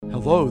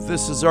Hello,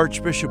 this is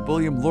Archbishop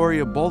William Lori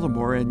of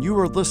Baltimore, and you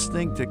are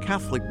listening to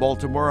Catholic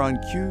Baltimore on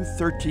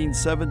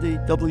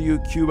Q1370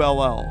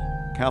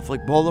 WQLL.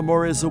 Catholic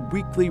Baltimore is a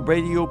weekly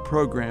radio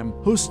program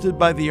hosted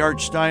by the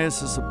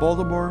Archdiocese of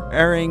Baltimore,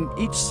 airing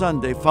each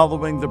Sunday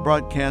following the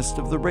broadcast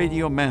of the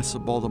Radio Mass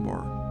of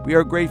Baltimore. We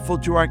are grateful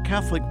to our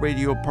Catholic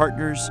radio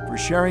partners for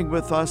sharing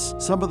with us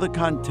some of the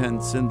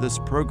contents in this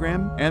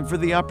program and for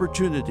the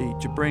opportunity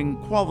to bring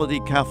quality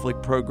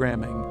Catholic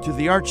programming to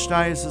the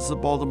Archdiocese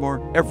of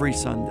Baltimore every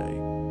Sunday.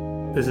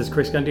 This is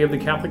Chris Gundy of the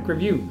Catholic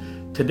Review.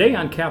 Today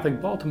on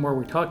Catholic Baltimore,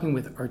 we're talking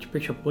with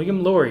Archbishop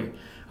William Lori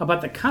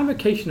about the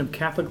Convocation of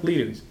Catholic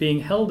Leaders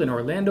being held in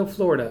Orlando,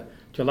 Florida,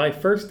 July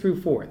 1st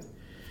through 4th.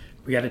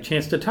 We had a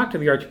chance to talk to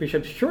the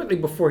Archbishop shortly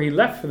before he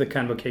left for the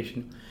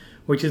convocation,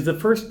 which is the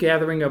first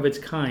gathering of its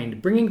kind,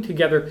 bringing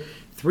together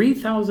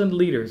 3,000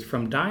 leaders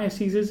from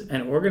dioceses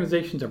and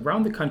organizations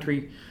around the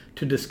country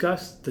to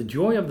discuss the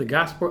joy of the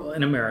gospel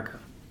in America.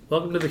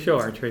 Welcome to the show,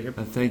 Archbishop.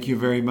 Thank you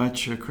very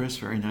much, Chris.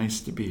 Very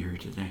nice to be here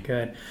today.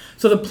 Good.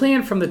 So the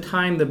plan from the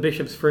time the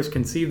bishops first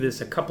conceived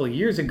this a couple of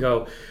years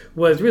ago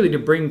was really to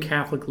bring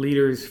Catholic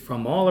leaders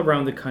from all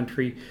around the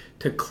country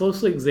to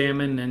closely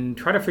examine and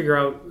try to figure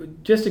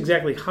out just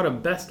exactly how to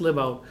best live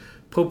out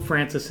Pope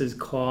Francis's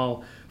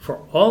call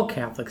for all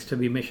Catholics to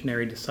be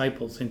missionary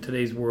disciples in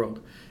today's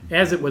world,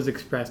 as it was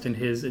expressed in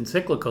his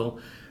encyclical,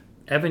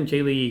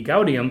 Evangelii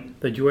Gaudium,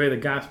 The Joy of the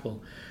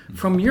Gospel.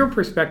 From your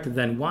perspective,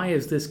 then, why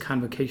is this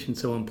convocation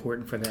so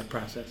important for that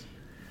process?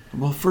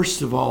 Well,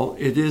 first of all,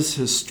 it is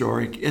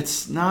historic.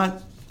 It's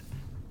not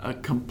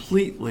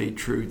completely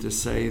true to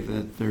say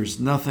that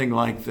there's nothing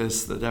like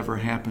this that ever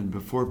happened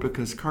before,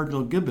 because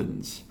Cardinal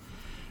Gibbons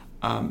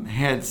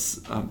had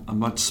a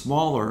much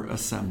smaller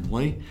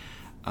assembly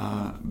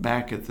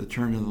back at the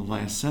turn of the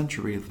last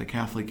century at the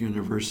Catholic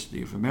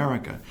University of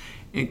America,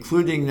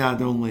 including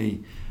not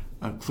only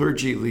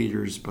clergy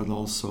leaders but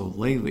also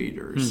lay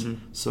leaders.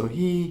 Mm-hmm. So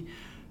he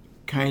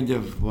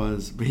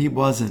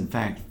was in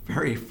fact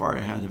very far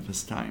ahead of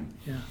his time.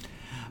 Yeah.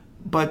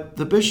 But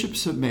the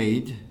bishops have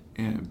made,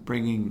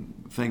 bringing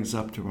things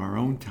up to our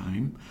own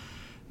time,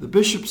 the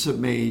bishops have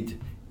made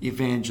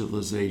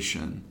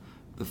evangelization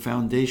the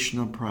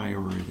foundational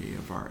priority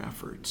of our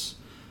efforts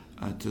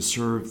to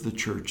serve the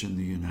Church in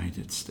the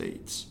United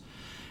States.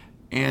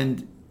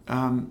 And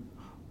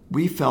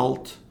we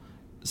felt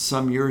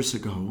some years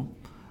ago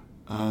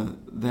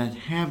that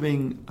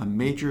having a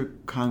major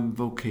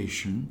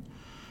convocation,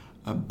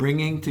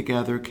 bringing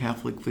together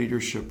Catholic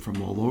leadership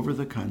from all over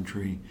the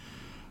country,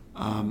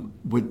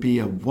 would be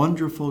a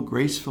wonderful,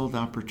 grace-filled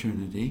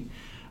opportunity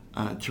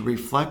to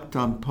reflect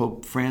on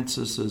Pope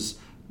Francis's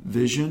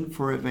vision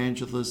for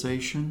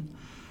evangelization,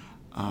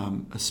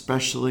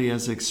 especially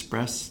as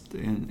expressed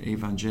in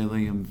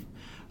Evangelii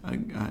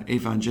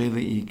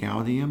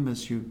Gaudium,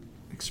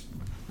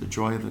 the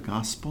joy of the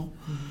gospel,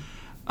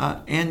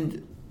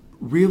 and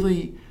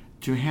really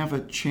to have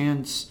a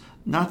chance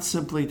not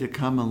simply to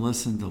come and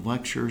listen to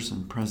lectures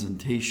and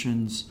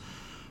presentations,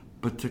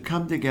 but to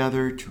come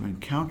together to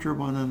encounter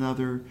one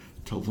another,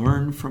 to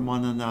learn from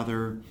one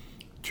another,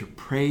 to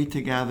pray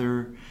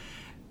together,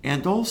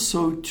 and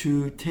also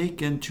to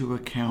take into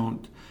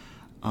account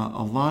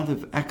a lot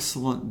of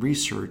excellent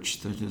research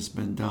that has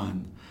been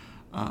done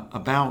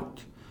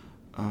about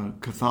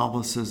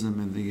Catholicism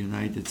in the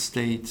United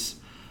States,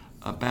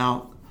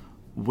 about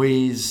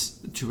ways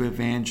to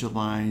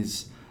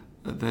evangelize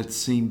that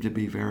seem to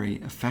be very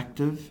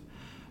effective,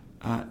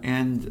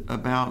 and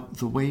about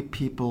the way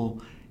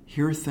people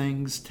hear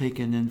things, take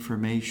in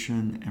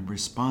information, and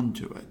respond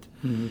to it.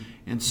 Mm-hmm.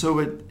 And so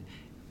it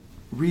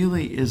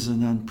really is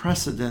an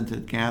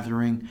unprecedented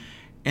gathering,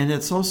 and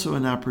it's also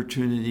an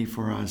opportunity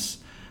for us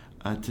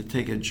to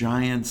take a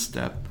giant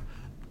step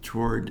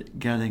toward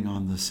getting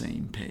on the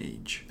same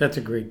page. That's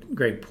a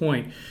great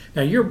point.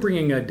 Now, you're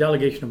bringing a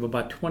delegation of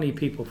about 20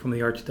 people from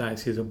the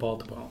Archdiocese of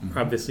Baltimore, mm-hmm.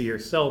 Obviously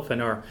yourself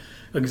and our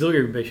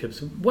auxiliary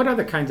bishops. What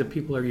other kinds of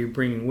people are you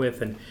bringing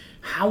with, and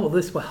how will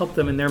this help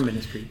them in their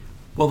ministry?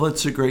 Well,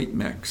 it's a great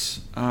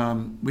mix.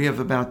 We have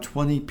about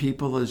 20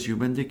 people, as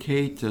you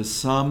indicate.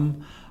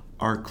 Some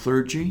are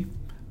clergy,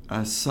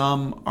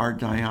 some are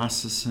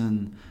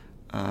diocesan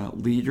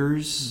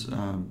leaders,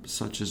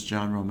 such as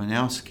John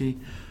Romanowski,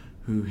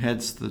 who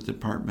heads the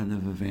Department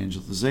of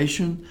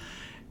Evangelization,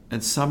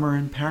 and some are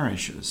in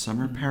parishes, some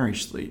are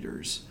parish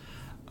leaders.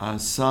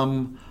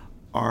 Some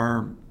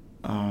are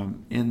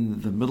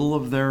in the middle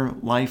of their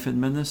life and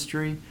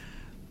ministry,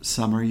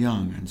 some are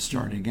young and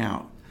starting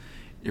out.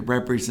 It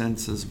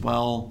represents as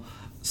well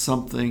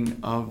something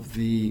of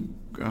the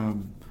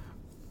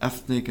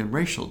ethnic and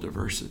racial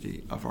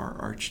diversity of our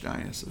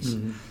archdiocese.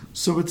 Mm-hmm.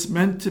 So it's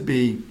meant to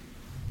be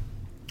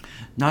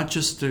not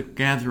just a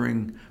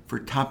gathering for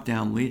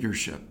top-down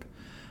leadership,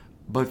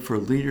 but for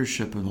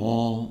leadership at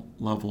all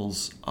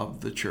levels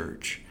of the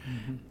Church.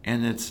 Mm-hmm.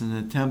 And it's an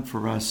attempt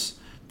for us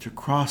to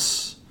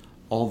cross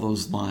all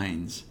those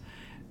lines,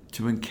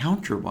 to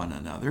encounter one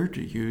another,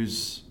 to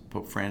use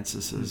Pope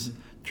Francis's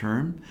mm-hmm.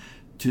 term,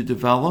 to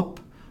develop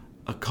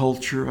a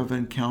culture of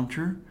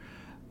encounter,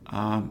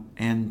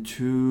 and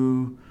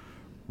to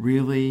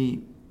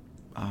really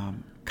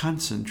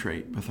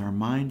concentrate with our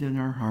mind and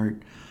our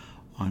heart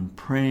on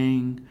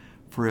praying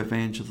for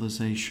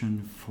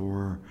evangelization,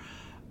 for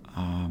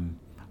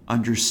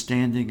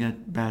understanding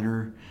it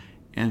better,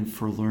 and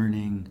for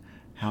learning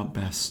how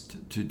best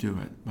to do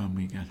it when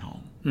we get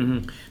home.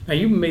 Mm-hmm. Now,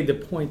 you made the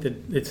point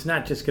that it's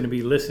not just going to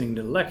be listening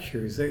to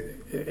lectures.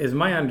 As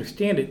I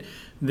understand it,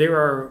 there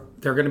are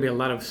going to be a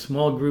lot of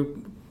small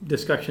group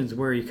discussions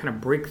where you kind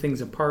of break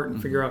things apart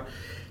and figure out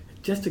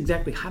just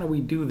exactly how do we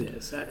do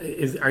this.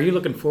 Are you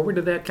looking forward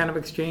to that kind of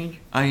exchange?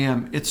 I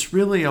am. It's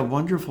really a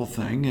wonderful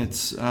thing.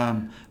 It's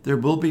there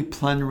will be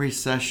plenary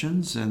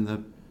sessions,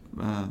 and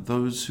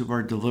those who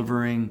are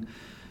delivering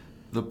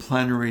the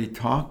plenary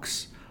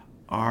talks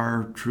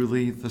are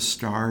truly the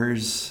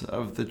stars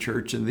of the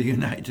church in the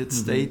United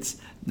States,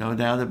 no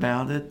doubt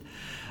about it.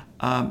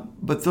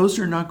 But those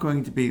are not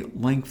going to be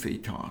lengthy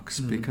talks,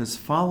 because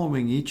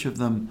following each of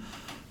them,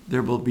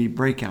 there will be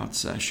breakout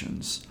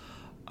sessions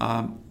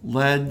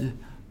led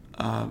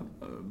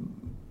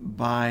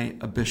by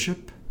a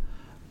bishop,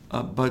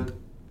 but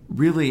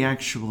really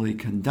actually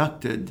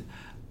conducted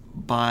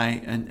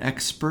by an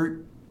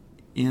expert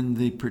in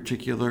the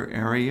particular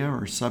area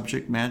or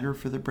subject matter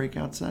for the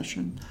breakout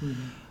session.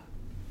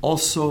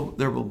 Also,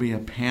 there will be a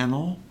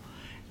panel,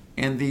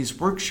 and these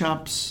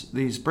workshops,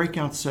 these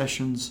breakout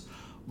sessions,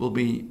 will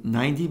be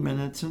 90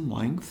 minutes in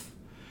length,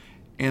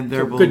 and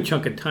there will a good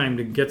chunk of time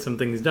to get some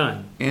things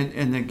done.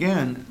 And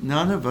again,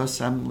 none of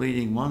us, I'm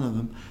leading one of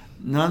them,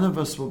 none of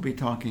us will be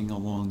talking a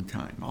long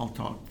time. I'll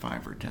talk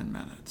 5 or 10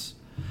 minutes.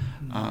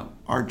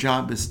 Our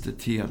job is to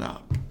tee it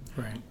up.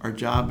 Right. Our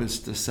job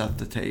is to set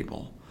the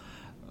table.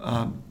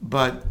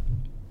 But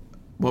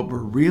what we're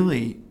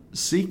really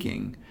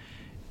seeking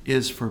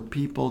is for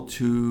people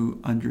to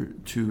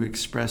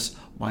express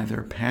why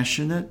they're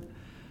passionate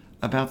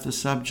about the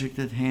subject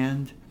at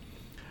hand,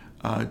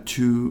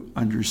 to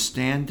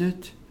understand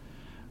it,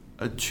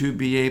 to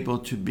be able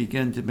to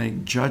begin to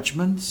make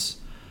judgments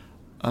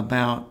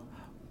about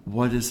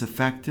what is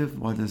effective,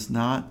 what is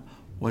not,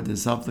 what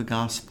is of the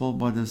gospel,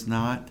 what is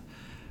not,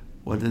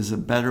 what is a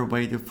better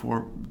way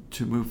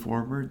to move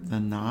forward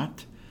than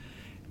not,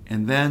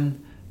 and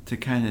then to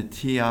kind of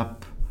tee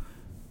up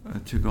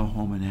to go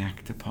home and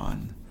act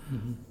upon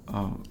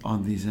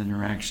on these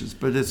interactions.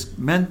 But it's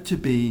meant to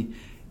be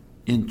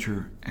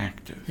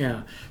interactive.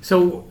 Yeah.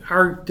 So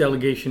our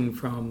delegation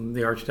from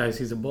the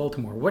Archdiocese of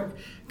Baltimore, what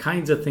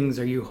kinds of things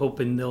are you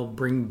hoping they'll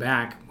bring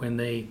back when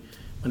they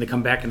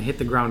come back and hit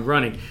the ground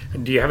running?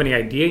 Do you have any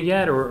idea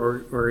yet,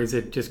 or is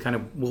it just kind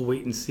of we'll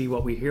wait and see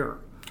what we hear?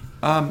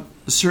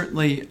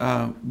 Certainly,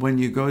 when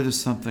you go to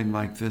something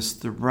like this,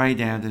 the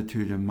right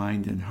attitude of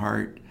mind and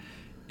heart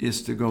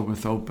is to go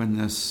with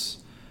openness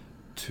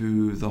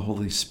to the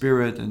Holy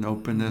Spirit, and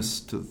openness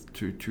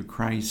to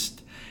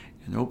Christ,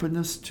 and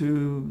openness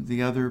to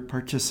the other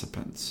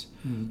participants.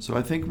 So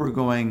I think we're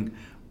going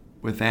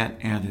with that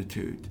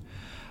attitude.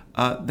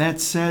 That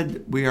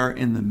said, we are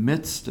in the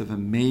midst of a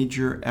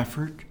major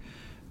effort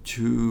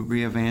to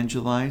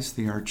re-evangelize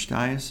the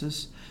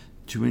Archdiocese,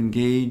 to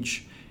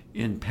engage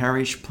in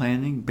parish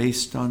planning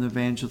based on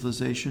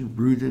evangelization,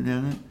 rooted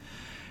in it.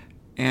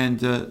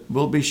 And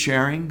we'll be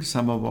sharing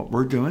some of what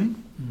we're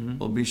doing.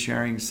 We'll be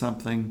sharing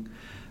something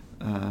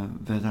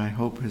that I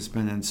hope has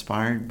been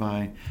inspired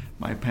by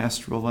my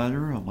pastoral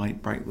letter, A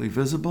Light Brightly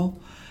Visible.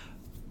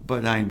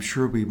 But I'm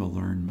sure we will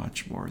learn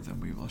much more than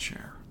we will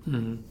share.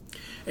 And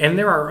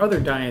there are other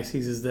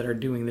dioceses that are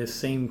doing this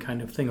same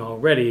kind of thing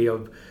already,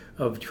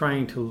 of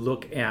trying to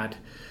look at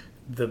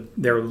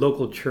their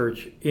local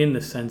church in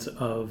the sense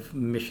of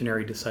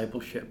missionary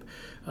discipleship.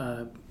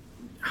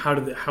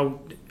 How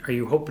are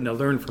you hoping to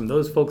learn from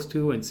those folks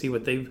too, and see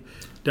what they've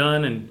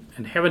done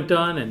and haven't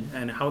done,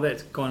 and how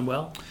that's going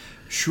well?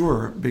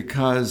 Sure,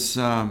 because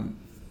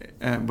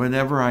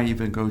whenever I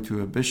even go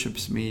to a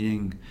bishop's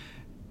meeting,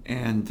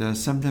 and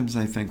sometimes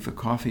I think the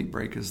coffee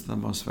break is the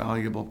most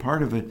valuable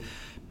part of it,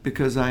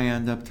 because I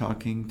end up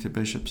talking to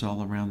bishops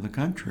all around the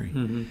country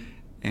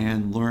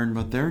and learn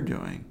what they're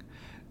doing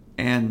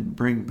and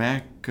bring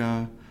back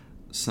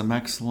some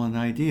excellent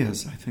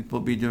ideas. I think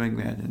we'll be doing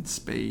that in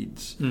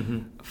spades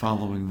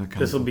following the convocation.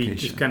 This will be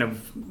just kind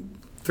of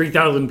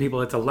 3,000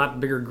 people. It's a lot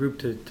bigger group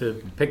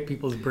to pick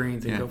people's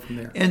brains and go from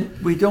there.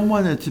 And we don't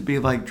want it to be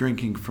like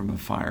drinking from a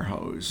fire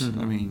hose.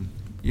 I mean,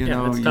 you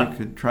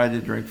could try to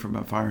drink from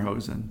a fire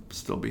hose and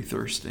still be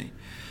thirsty.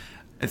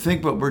 I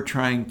think what we're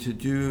trying to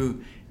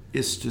do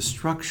is to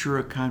structure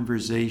a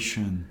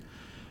conversation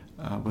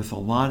with a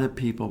lot of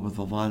people with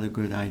a lot of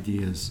good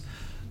ideas,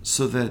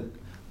 so that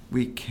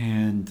we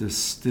can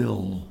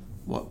distill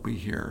what we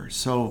hear.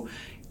 So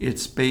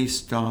it's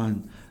based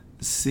on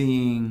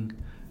seeing,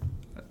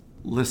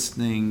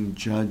 listening,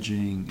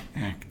 judging,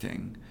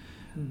 acting,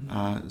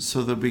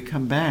 so that we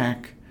come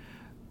back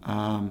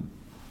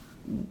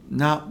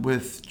not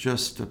with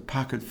just a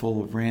pocket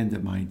full of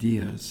random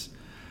ideas,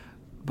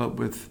 but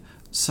with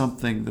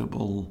something that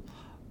will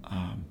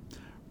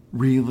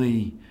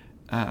really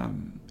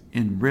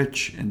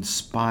enrich,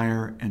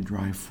 inspire, and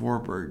drive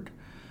forward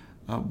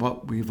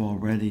what we've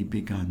already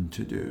begun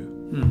to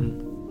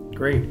do.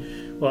 Great.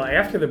 Well,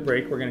 after the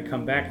break, we're going to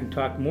come back and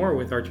talk more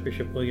with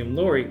Archbishop William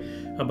Lori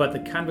about the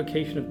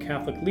Convocation of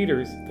Catholic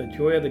Leaders, the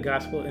Joy of the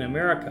Gospel in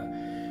America.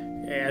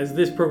 As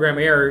this program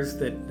airs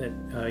that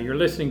you're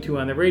listening to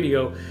on the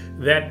radio,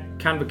 that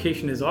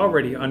convocation is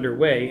already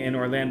underway in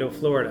Orlando,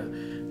 Florida.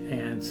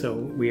 And so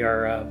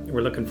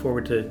we're looking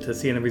forward to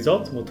seeing the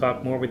results, and we'll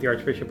talk more with the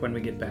Archbishop when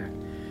we get back.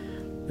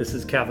 This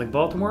is Catholic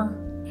Baltimore,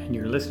 and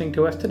you're listening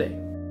to us today.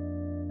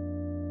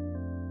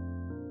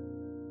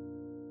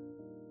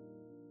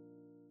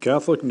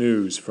 Catholic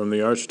news from the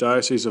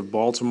Archdiocese of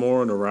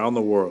Baltimore and around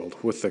the world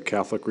with the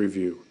Catholic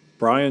Review.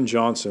 Brian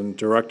Johnson,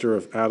 Director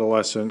of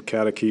Adolescent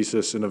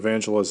Catechesis and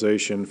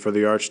Evangelization for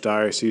the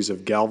Archdiocese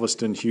of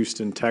Galveston,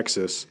 Houston,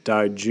 Texas,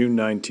 died June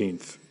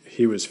 19th.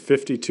 He was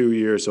 52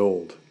 years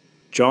old.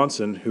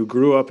 Johnson, who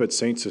grew up at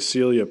St.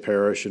 Cecilia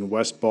Parish in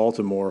West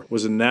Baltimore,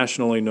 was a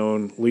nationally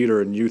known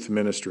leader in youth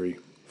ministry.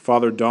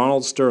 Father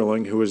Donald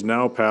Sterling, who is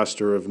now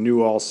pastor of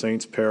New All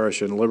Saints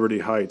Parish in Liberty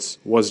Heights,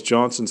 was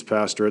Johnson's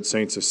pastor at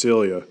St.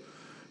 Cecilia.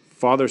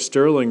 Father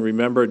Sterling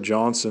remembered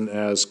Johnson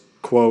as,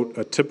 quote,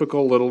 a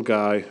typical little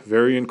guy,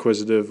 very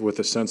inquisitive with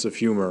a sense of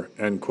humor,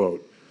 end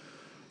quote.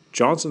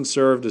 Johnson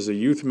served as a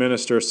youth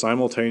minister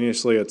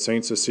simultaneously at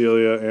St.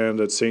 Cecilia and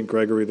at St.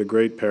 Gregory the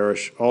Great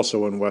Parish,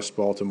 also in West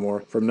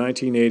Baltimore, from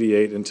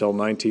 1988 until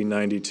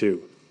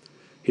 1992.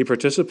 He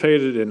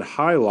participated in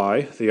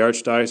HiLi, the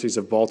Archdiocese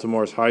of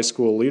Baltimore's high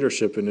school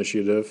leadership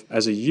initiative,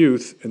 as a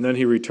youth, and then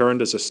he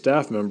returned as a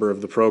staff member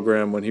of the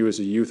program when he was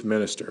a youth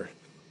minister.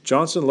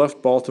 Johnson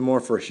left Baltimore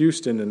for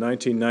Houston in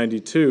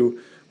 1992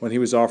 when he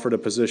was offered a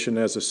position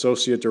as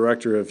Associate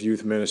Director of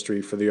Youth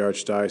Ministry for the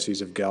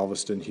Archdiocese of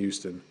Galveston,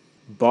 Houston.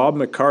 Bob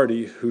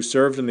McCarty, who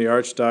served in the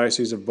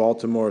Archdiocese of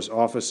Baltimore's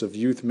Office of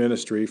Youth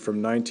Ministry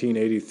from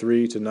 1983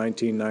 to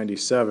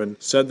 1997,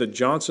 said that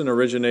Johnson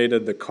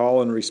originated the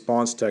call and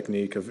response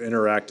technique of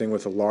interacting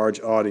with a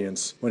large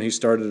audience when he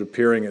started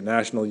appearing at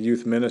National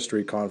Youth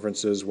Ministry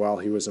conferences while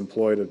he was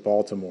employed at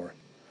Baltimore.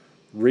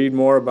 Read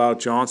more about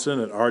Johnson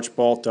at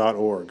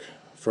archbalt.org.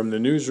 From the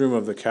newsroom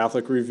of the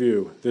Catholic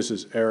Review, this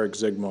is Eric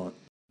Zygmunt.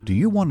 Do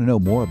you want to know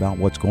more about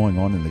what's going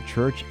on in the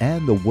church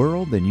and the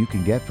world than you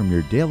can get from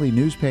your daily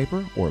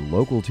newspaper or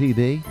local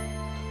TV?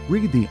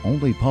 Read the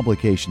only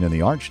publication in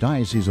the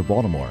Archdiocese of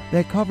Baltimore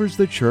that covers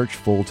the church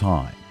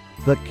full-time,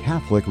 the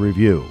Catholic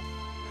Review.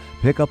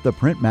 Pick up the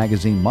print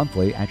magazine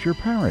monthly at your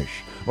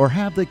parish or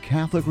have the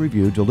Catholic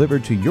Review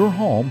delivered to your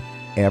home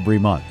every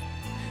month.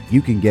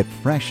 You can get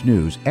fresh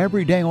news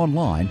every day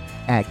online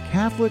at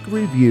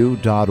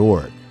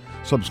catholicreview.org.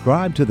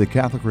 Subscribe to the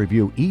Catholic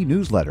Review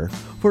e-newsletter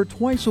for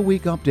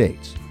twice-a-week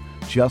updates.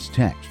 Just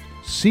text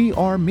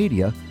CR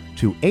Media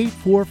to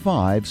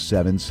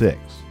 84576.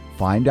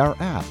 Find our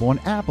app on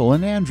Apple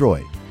and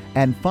Android,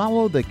 and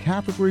follow the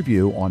Catholic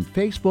Review on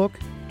Facebook,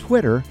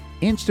 Twitter,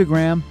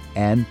 Instagram,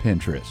 and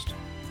Pinterest.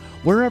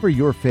 Wherever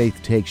your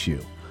faith takes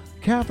you,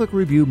 Catholic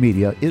Review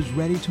Media is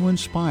ready to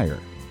inspire,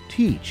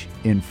 teach,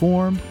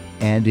 inform,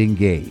 and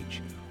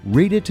engage.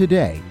 Read it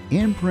today,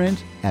 in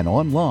print and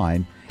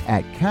online,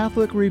 at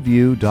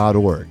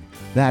catholicreview.org.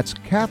 That's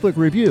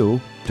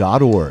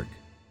catholicreview.org.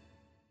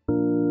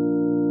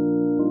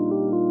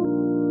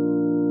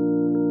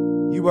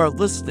 You are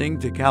listening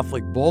to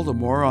Catholic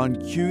Baltimore on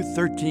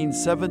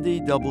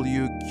Q1370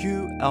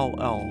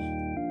 WQLL.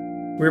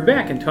 We're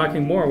back and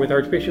talking more with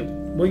Archbishop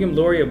William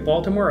Lori of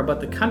Baltimore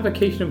about the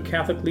Convocation of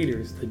Catholic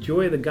Leaders, the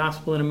Joy of the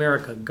Gospel in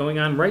America, going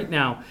on right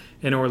now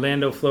in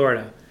Orlando,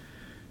 Florida.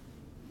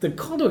 The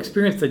call to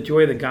experience the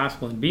joy of the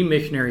gospel and be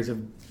missionary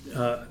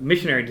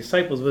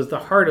disciples was the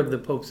heart of the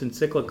Pope's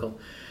encyclical.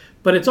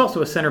 But it's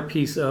also a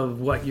centerpiece of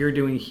what you're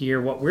doing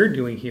here, what we're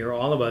doing here,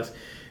 all of us,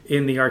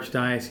 in the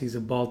Archdiocese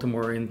of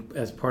Baltimore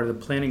as part of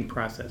the planning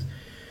process.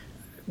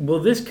 Will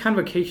this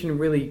convocation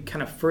really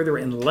kind of further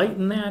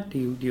enlighten that?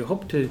 Do you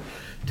hope to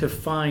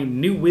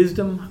find new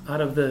wisdom out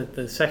of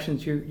the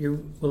sessions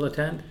you will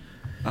attend?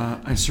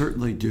 I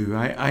certainly do.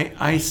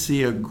 I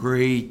see a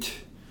great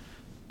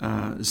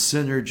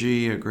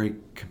synergy, a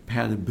great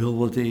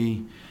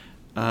compatibility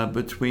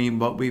between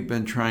what we've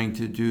been trying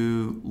to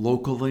do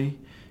locally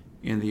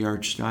in the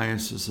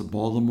Archdiocese of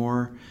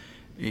Baltimore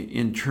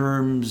in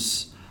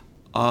terms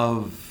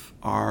of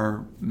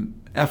our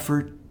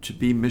effort to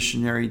be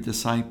missionary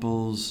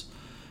disciples,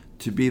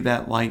 to be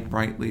that light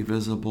brightly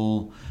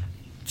visible,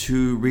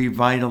 to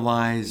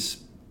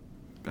revitalize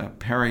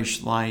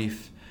parish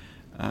life,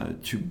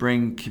 to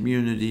bring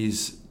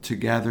communities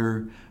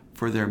together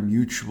for their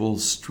mutual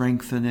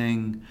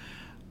strengthening.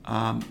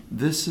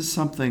 This is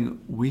something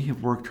we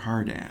have worked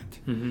hard at.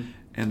 Mm-hmm.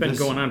 It's been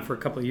going on for a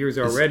couple of years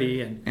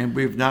already. And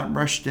we've not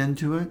rushed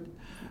into it.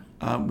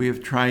 We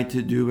have tried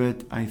to do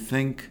it, I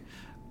think,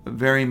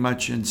 very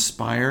much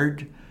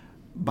inspired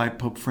by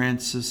Pope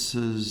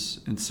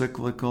Francis's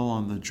encyclical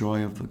on the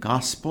joy of the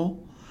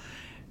gospel.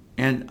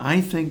 And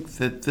I think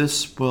that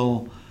this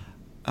will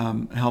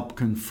help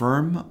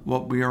confirm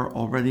what we are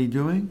already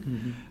doing.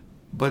 Mm-hmm.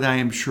 But I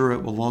am sure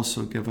it will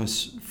also give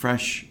us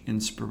fresh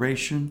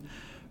inspiration,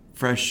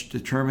 fresh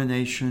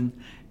determination,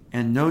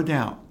 and no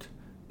doubt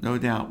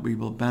we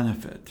will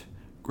benefit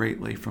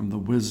greatly from the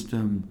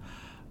wisdom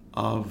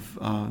of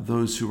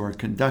those who are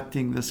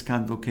conducting this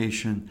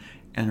convocation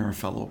and our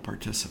fellow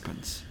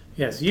participants.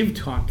 Yes, you've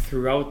talked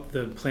throughout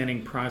the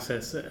planning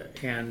process,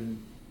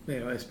 and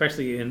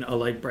especially in A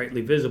Light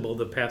Brightly Visible,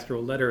 the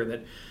pastoral letter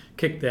that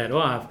kicked that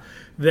off,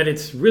 that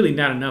it's really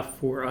not enough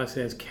for us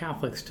as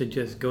Catholics to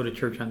just go to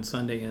church on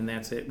Sunday and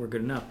that's it, we're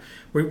good enough.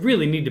 We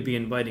really need to be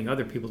inviting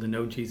other people to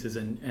know Jesus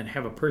and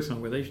have a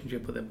personal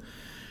relationship with him.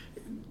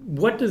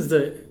 What does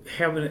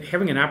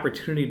having an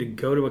opportunity to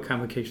go to a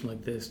convocation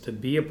like this, to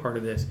be a part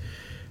of this,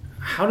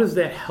 how does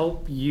that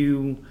help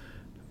you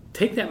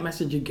take that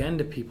message again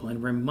to people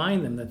and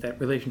remind them that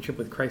relationship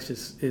with Christ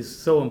is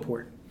so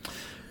important?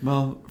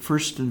 Well,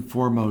 first and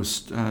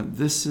foremost,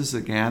 this is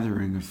a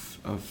gathering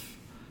of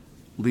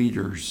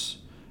leaders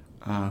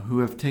who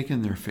have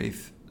taken their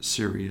faith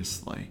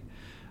seriously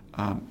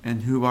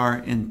and who are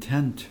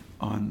intent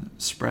on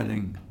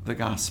spreading the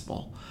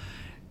gospel.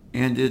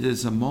 And it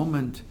is a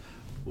moment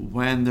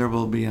when there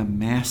will be a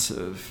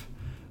massive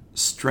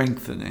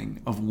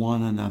strengthening of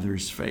one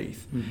another's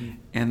faith. Mm-hmm.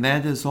 And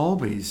that is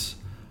always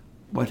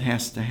what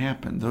has to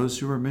happen. Those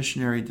who are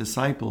missionary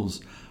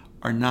disciples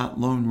are not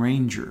lone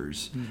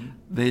rangers. Mm-hmm.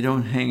 They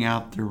don't hang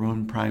out their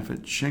own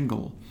private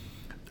shingle.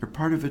 They're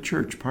part of a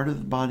church, part of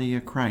the body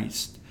of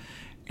Christ.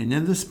 And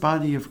in this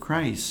body of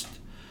Christ,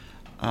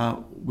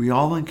 we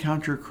all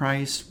encounter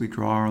Christ. We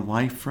draw our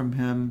life from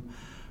him.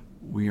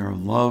 We are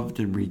loved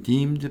and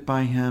redeemed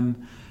by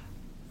him.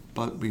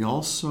 But we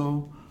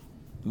also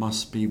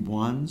must be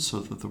one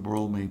so that the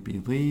world may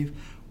believe.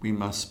 We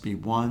must be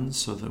one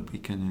so that we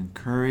can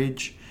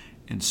encourage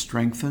and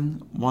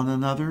strengthen one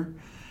another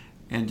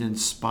and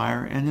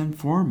inspire and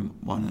inform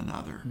one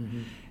another.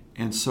 Mm-hmm.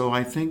 And so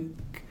I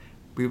think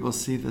we will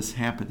see this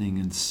happening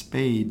in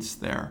spades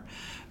there.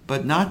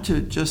 But not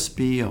to just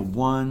be a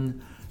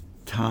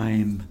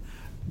one-time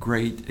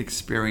great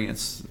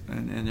experience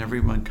and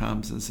everyone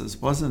comes and says,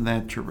 wasn't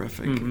that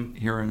terrific mm-hmm.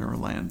 here in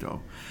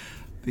Orlando?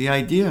 The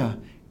idea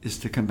is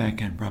to come back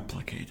and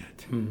replicate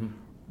it. Mm-hmm.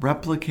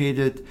 Replicate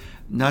it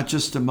not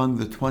just among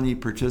the 20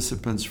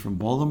 participants from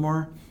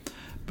Baltimore,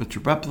 but to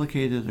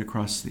replicate it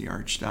across the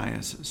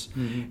Archdiocese.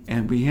 Mm-hmm.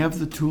 And we have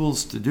the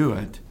tools to do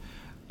it,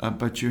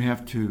 but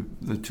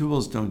the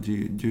tools don't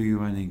do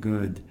you any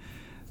good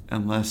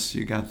unless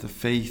you got the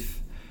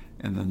faith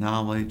and the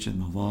knowledge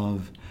and the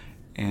love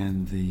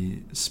and the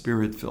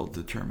spirit-filled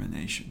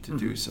determination to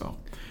mm-hmm. do so.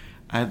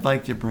 I'd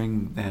like to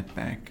bring that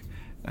back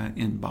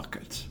in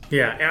buckets.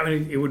 Yeah, I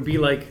mean, it would be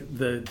like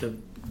the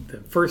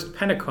first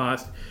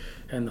Pentecost,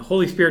 and the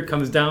Holy Spirit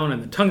comes down,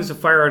 and the tongues of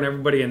fire on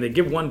everybody, and they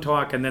give one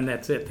talk, and then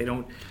that's it. They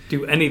don't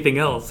do anything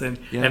else, and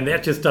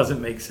that just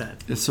doesn't make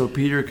sense. So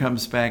Peter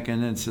comes back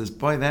in and says,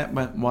 "Boy, that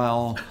went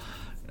well.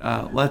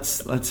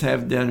 Let's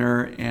have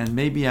dinner, and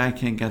maybe I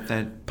can get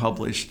that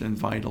published in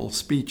Vital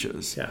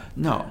Speeches." Yeah.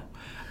 No,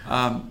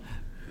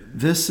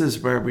 this is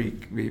where we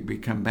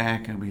come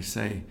back and we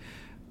say,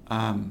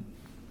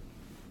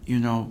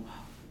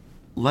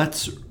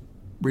 let's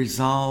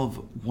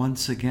resolve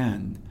once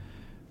again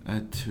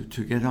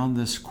to get on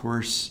this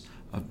course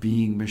of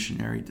being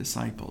missionary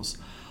disciples.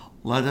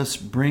 Let us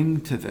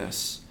bring to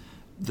this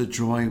the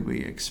joy we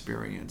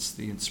experienced,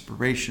 the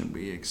inspiration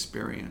we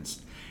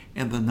experienced,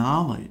 and the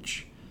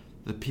knowledge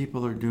that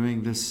people are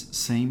doing this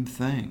same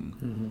thing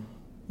mm-hmm.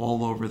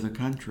 all over the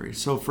country.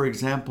 So, for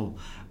example,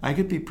 I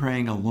could be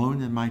praying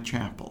alone in my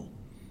chapel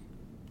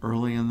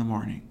early in the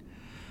morning,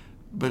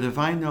 but if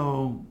I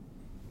know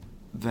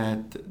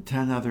that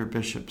 10 other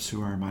bishops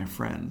who are my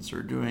friends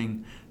are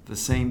doing the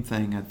same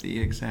thing at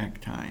the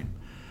exact time,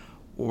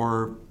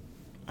 or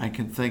I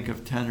can think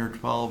of 10 or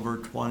 12 or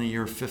 20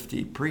 or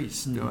 50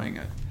 priests mm-hmm. doing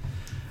it,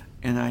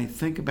 and I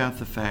think about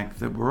the fact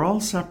that we're all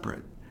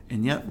separate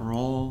and yet we're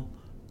all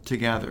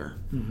together,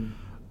 mm-hmm.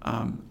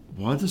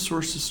 What a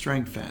source of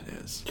strength that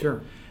is.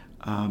 Sure.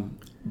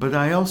 But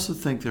I also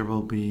think there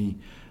will be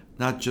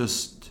not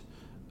just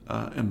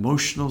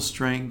emotional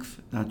strength,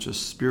 not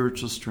just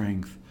spiritual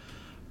strength,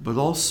 but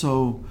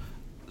also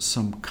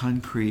some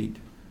concrete,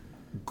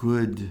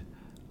 good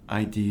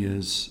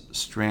ideas,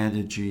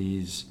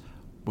 strategies,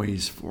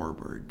 ways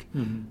forward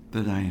mm-hmm.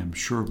 that I am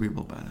sure we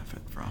will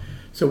benefit from.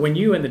 So when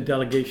you and the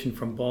delegation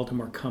from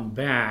Baltimore come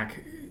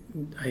back,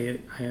 I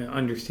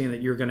understand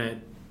that you're going to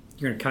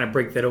kind of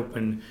break that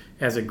open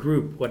as a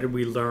group. What did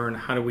we learn?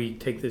 How do we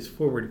take this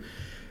forward?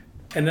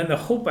 And then the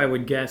hope, I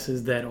would guess,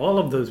 is that all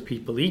of those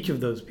people, each of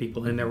those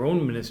people in their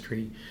own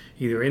ministry,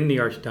 either in the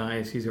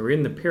Archdiocese or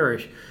in the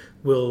parish,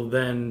 they'll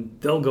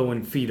go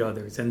and feed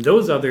others, and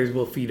those others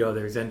will feed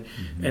others, and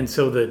mm-hmm. and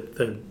so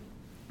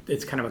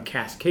it's kind of a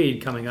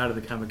cascade coming out of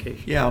the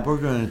convocation. Yeah, we're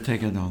going to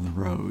take it on the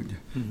road.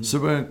 Mm-hmm. So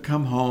we're going to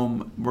come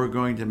home. We're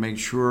going to make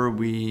sure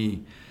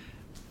we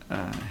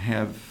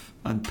have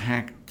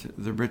unpacked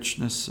the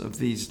richness of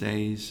these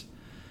days,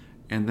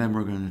 and then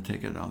we're going to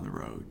take it on the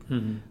road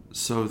mm-hmm.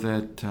 so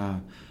that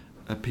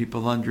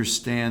people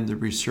understand the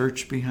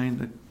research behind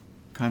the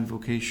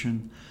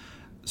convocation,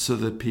 so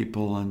that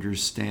people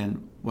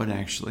understand what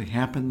actually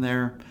happened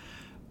there,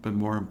 but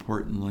more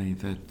importantly,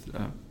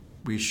 that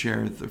we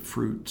share the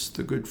fruits,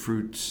 the good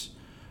fruits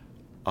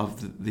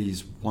of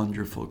these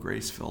wonderful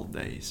grace-filled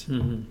days.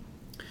 Mm-hmm.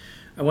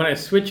 I want to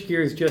switch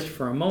gears just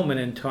for a moment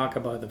and talk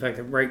about the fact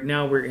that right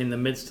now we're in the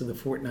midst of the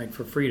Fortnight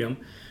for Freedom,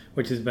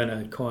 which has been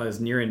a cause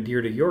near and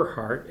dear to your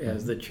heart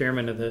as the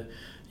chairman of the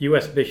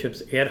U.S.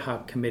 Bishops Ad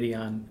Hoc Committee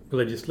on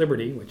Religious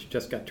Liberty, which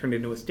just got turned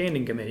into a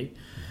standing committee.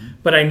 Mm-hmm.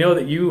 But I know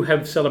that you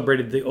have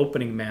celebrated the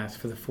opening Mass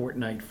for the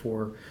Fortnight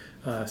for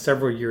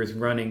several years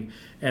running,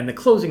 and the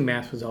closing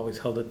Mass was always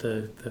held at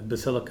the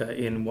Basilica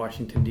in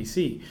Washington,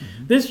 D.C.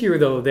 Mm-hmm. This year,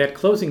 though, that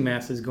closing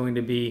Mass is going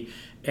to be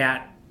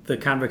at the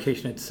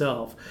convocation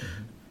itself.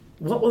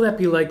 Mm-hmm. What will that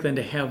be like then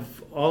to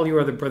have all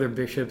your other brother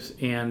bishops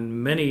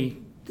and many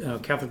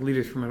Catholic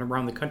leaders from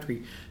around the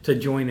country to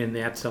join in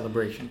that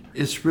celebration?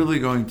 It's really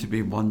going to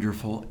be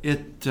wonderful.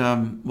 It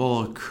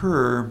will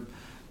occur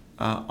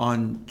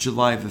on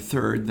July the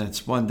 3rd.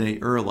 That's one day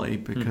early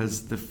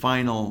because the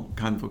final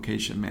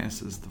Convocation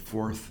Mass is the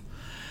 4th.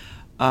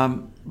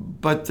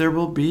 But there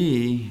will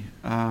be,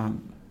 I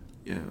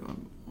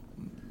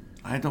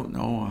don't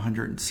know,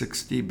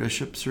 160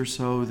 bishops or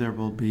so. There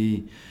will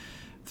be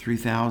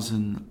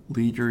 3,000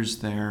 leaders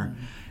there.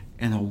 Mm-hmm.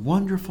 And a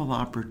wonderful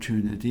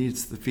opportunity.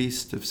 It's the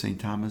Feast of St.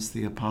 Thomas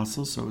the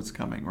Apostle, so it's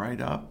coming right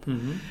up.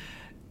 Mm-hmm.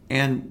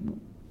 And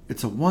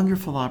it's a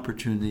wonderful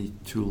opportunity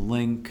to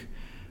link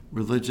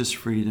religious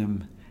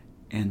freedom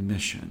and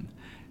mission.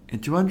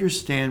 And to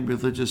understand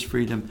religious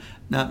freedom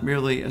not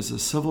merely as a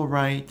civil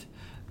right,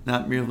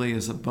 not merely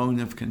as a bone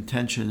of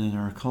contention in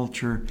our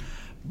culture,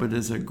 but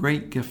as a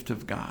great gift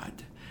of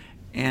God.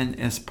 And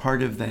as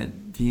part of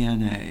that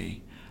DNA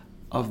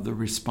of the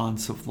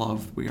responsive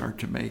love we are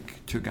to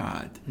make to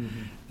God.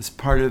 Mm-hmm. As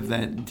part of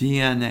that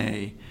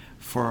DNA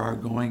for our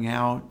going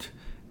out,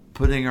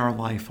 putting our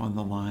life on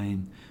the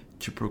line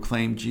to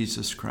proclaim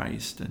Jesus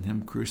Christ and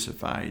Him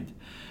crucified,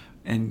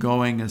 and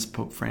going, as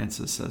Pope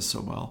Francis says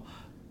so well,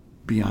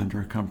 beyond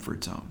our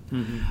comfort zone.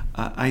 Mm-hmm.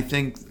 I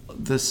think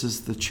this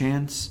is the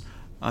chance,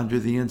 under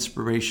the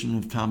inspiration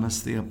of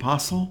Thomas the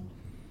Apostle,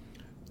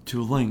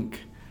 to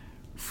link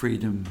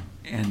freedom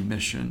and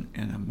mission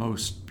in a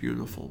most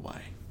beautiful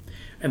way.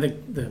 And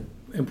the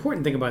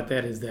important thing about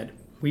that is that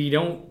we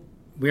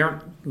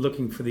aren't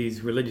looking for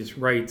these religious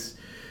rights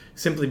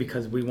simply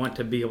because we want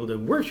to be able to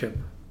worship,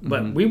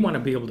 but mm-hmm. we want to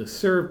be able to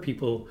serve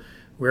people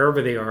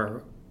wherever they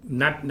are,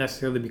 not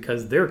necessarily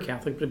because they're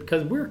Catholic, but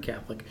because we're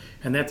Catholic,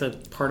 and that's a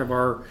part of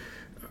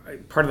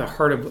the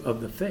heart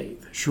of the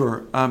faith.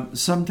 Sure.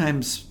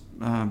 Sometimes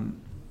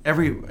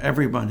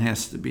everyone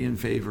has to be in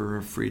favor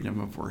of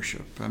freedom of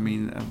worship. I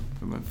mean,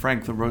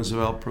 Franklin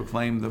Roosevelt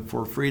proclaimed the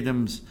 4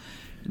 freedoms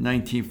in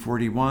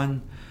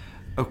 1941.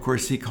 Of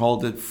course, he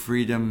called it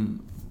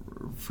freedom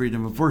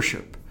of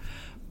worship.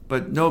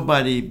 But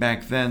nobody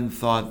back then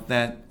thought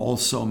that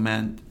also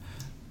meant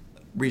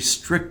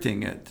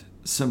restricting it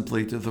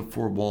simply to the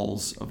 4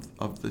 walls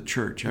of the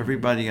church.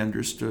 Everybody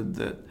understood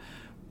that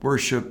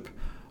worship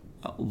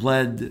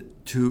led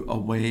to a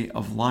way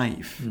of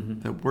life,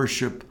 mm-hmm. that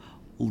worship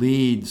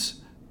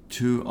leads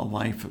to a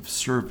life of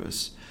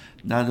service,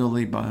 not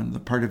only on the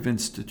part of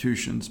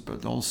institutions,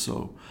 but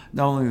also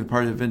not only the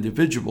part of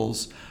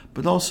individuals,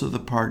 but also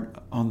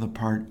on the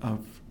part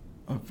of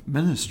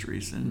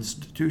ministries and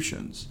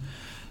institutions.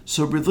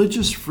 So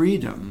religious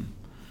freedom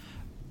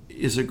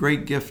is a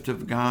great gift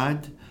of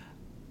God,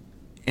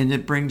 and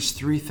it brings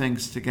 3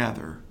 things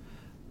together.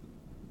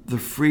 The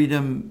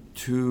freedom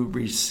to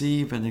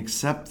receive and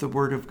accept the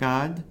Word of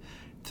God,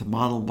 to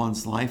model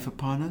one's life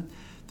upon it,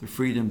 the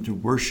freedom to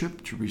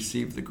worship, to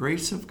receive the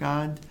grace of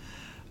God,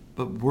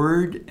 but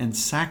word and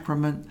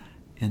sacrament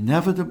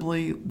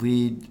inevitably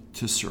lead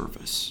to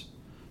service,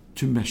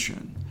 to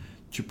mission,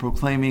 to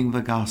proclaiming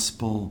the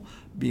gospel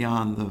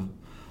beyond the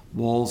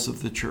walls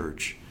of the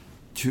church,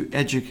 to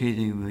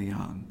educating the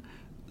young,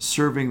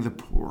 serving the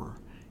poor,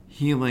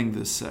 healing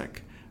the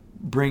sick,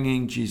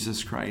 bringing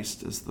Jesus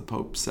Christ, as the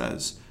Pope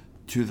says,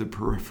 to the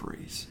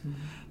peripheries. Mm-hmm.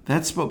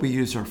 That's what we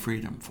use our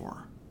freedom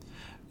for.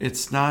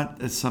 It's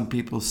not, as some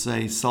people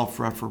say,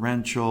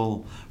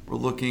 self-referential. We're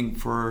looking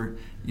for,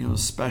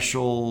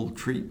 special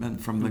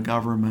treatment from the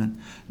government.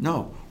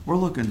 No, we're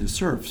looking to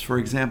serve. For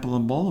example,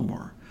 in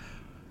Baltimore,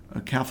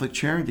 Catholic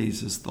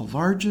Charities is the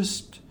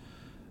largest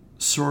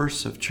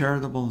source of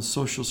charitable and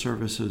social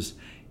services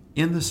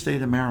in the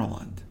state of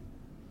Maryland,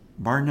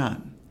 bar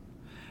none.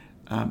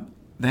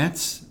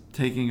 That's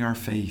taking our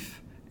faith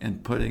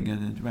and putting it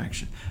into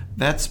action.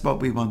 That's what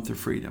we want the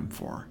freedom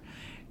for.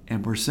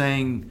 And we're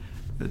saying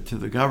to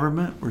the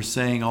government, we're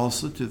saying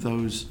also to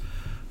those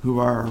who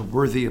are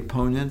worthy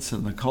opponents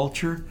in the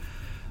culture,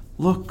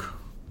 look,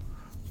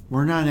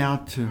 we're not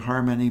out to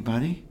harm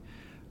anybody.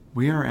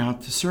 We are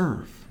out to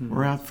serve. Mm-hmm.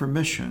 We're out for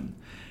mission.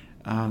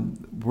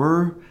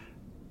 We're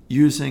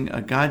using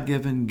a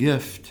God-given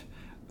gift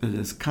that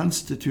is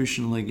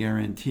constitutionally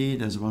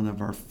guaranteed as one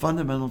of our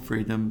fundamental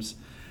freedoms.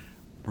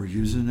 We're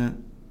using it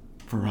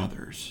for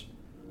others.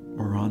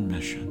 We're on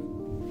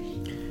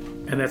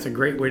mission. And that's a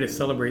great way to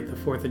celebrate the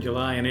 4th of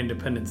July and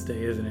Independence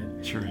Day, isn't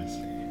it? Sure is.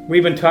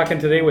 We've been talking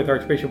today with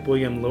Archbishop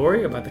William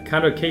Lori about the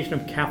Convocation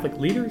of Catholic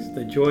Leaders,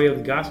 the Joy of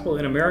the Gospel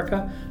in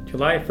America,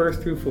 July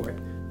 1st through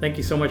 4th. Thank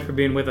you so much for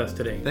being with us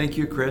today. Thank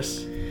you,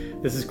 Chris.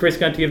 This is Chris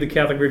Gunty of the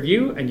Catholic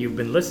Review, and you've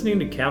been listening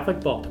to Catholic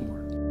Baltimore.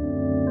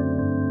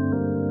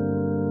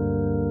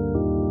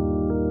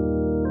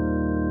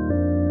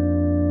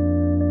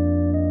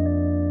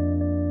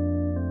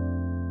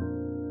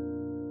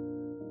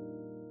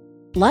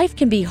 Life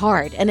can be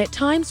hard, and at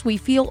times we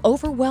feel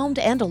overwhelmed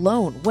and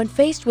alone. When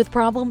faced with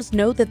problems,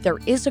 know that there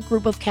is a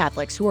group of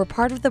Catholics who are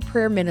part of the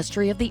prayer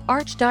ministry of the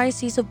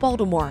Archdiocese of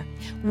Baltimore,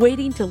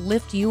 waiting to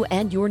lift you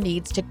and your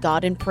needs to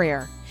God in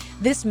prayer.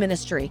 This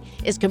ministry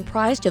is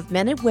comprised of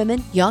men and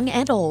women, young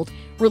and old,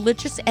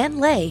 religious and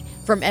lay,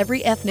 from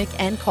every ethnic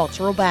and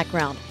cultural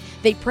background.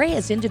 They pray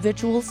as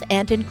individuals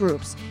and in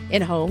groups,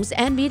 in homes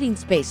and meeting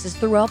spaces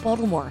throughout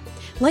Baltimore.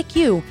 Like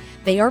you,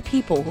 they are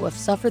people who have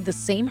suffered the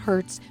same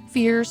hurts,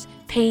 fears,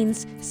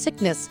 pains,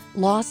 sickness,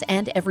 loss,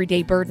 and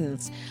everyday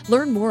burdens.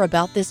 Learn more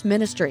about this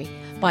ministry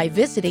by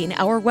visiting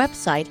our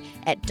website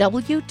at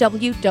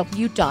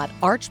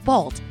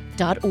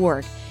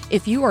www.archbalt.org.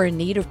 If you are in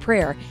need of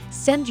prayer,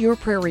 send your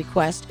prayer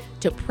request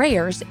to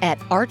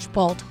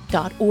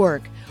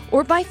prayers@archbalt.org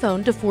or by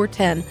phone to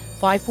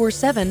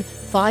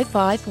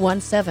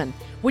 410-547-5517.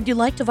 Would you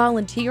like to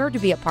volunteer to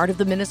be a part of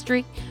the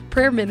ministry?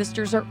 Prayer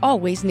ministers are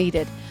always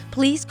needed.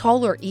 Please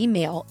call or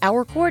email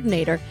our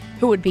coordinator,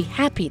 who would be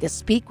happy to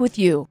speak with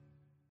you.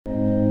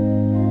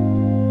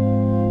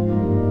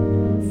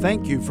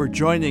 Thank you for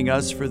joining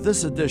us for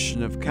this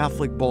edition of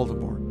Catholic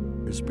Baltimore.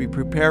 As we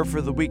prepare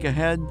for the week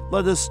ahead,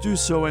 let us do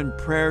so in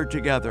prayer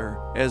together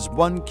as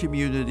one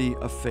community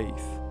of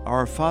faith.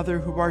 Our Father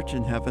who art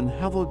in heaven,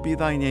 hallowed be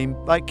thy name.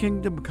 Thy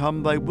kingdom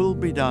come, thy will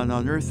be done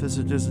on earth as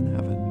it is in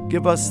heaven.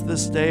 Give us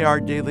this day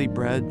our daily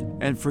bread,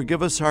 and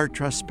forgive us our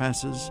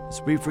trespasses,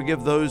 as we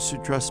forgive those who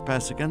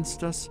trespass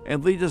against us.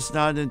 And lead us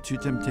not into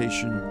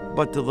temptation,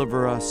 but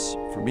deliver us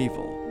from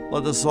evil.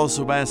 Let us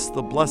also ask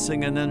the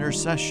blessing and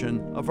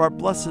intercession of our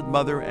Blessed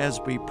Mother as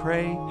we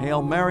pray.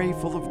 Hail Mary,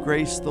 full of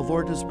grace, the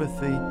Lord is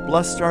with thee.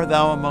 Blessed art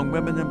thou among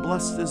women, and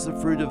blessed is the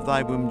fruit of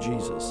thy womb,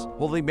 Jesus.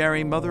 Holy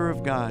Mary, Mother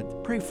of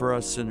God, pray for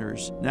us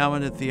sinners, now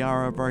and at the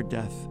hour of our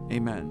death.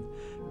 Amen.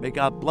 May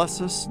God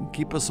bless us and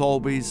keep us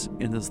always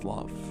in his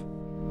love.